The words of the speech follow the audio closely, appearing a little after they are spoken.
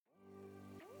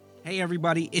Hey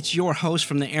everybody, it's your host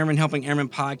from the Airmen Helping Airmen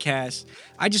podcast.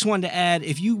 I just wanted to add,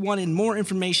 if you wanted more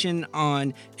information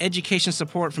on education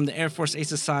support from the Air Force Aid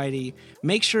Society,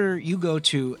 make sure you go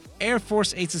to Air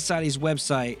Force Aid Society's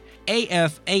website,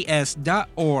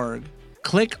 afas.org,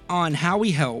 click on How We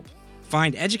Help,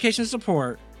 find education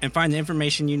support, and find the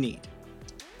information you need.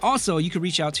 Also, you can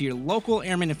reach out to your local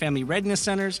Airmen and Family Readiness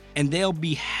Centers, and they'll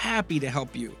be happy to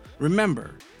help you.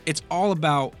 Remember, it's all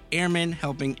about Airmen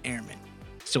Helping Airmen.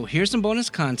 So here's some bonus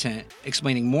content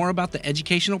explaining more about the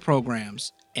educational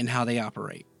programs and how they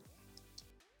operate.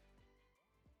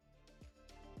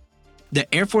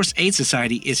 The Air Force Aid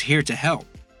Society is here to help,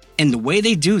 and the way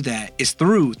they do that is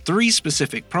through 3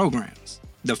 specific programs.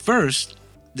 The first,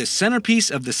 the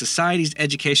centerpiece of the Society's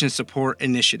education support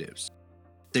initiatives,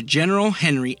 the General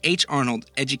Henry H. Arnold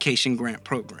Education Grant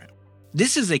Program.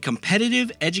 This is a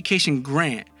competitive education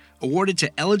grant awarded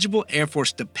to eligible Air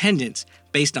Force dependents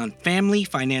based on family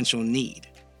financial need.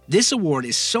 This award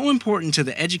is so important to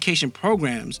the education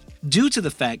programs due to the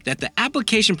fact that the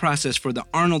application process for the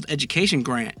Arnold Education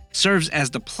Grant serves as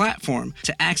the platform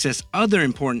to access other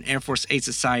important Air Force Aid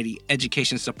Society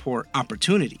education support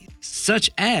opportunities, such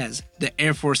as the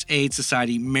Air Force Aid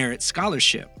Society Merit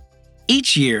Scholarship.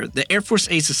 Each year, the Air Force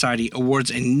Aid Society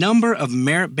awards a number of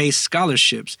merit-based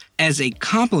scholarships as a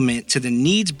complement to the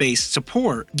needs-based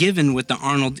support given with the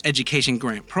Arnold Education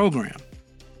Grant Program.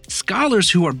 Scholars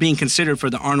who are being considered for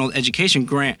the Arnold Education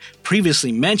Grant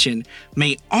previously mentioned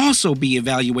may also be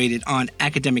evaluated on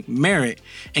academic merit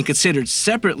and considered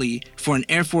separately for an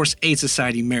Air Force Aid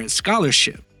Society Merit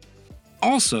Scholarship.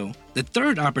 Also, the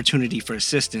third opportunity for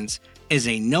assistance is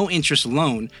a no-interest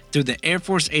loan through the Air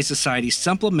Force Aid Society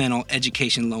Supplemental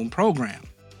Education Loan Program.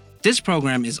 This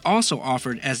program is also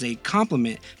offered as a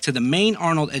complement to the main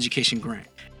Arnold Education Grant.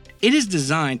 It is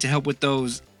designed to help with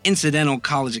those incidental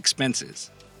college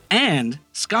expenses. And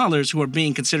scholars who are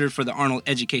being considered for the Arnold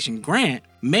Education Grant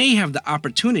may have the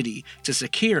opportunity to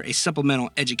secure a supplemental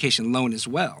education loan as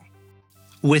well.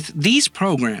 With these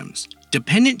programs,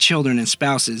 dependent children and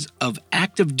spouses of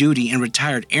active duty and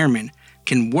retired airmen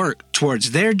can work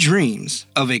towards their dreams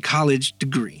of a college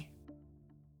degree.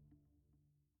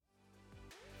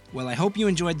 Well, I hope you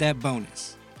enjoyed that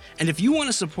bonus. And if you want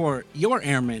to support your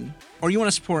airmen, or you want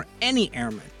to support any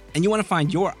airman, and you want to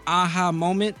find your aha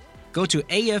moment, go to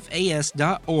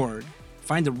afas.org,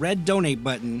 find the red donate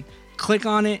button, click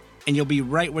on it, and you'll be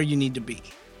right where you need to be.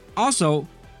 Also,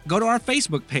 go to our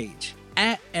Facebook page,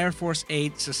 at Air Force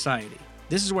Aid Society.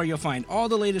 This is where you'll find all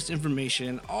the latest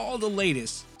information, all the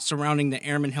latest surrounding the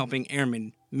Airmen Helping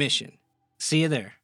Airmen mission. See you there.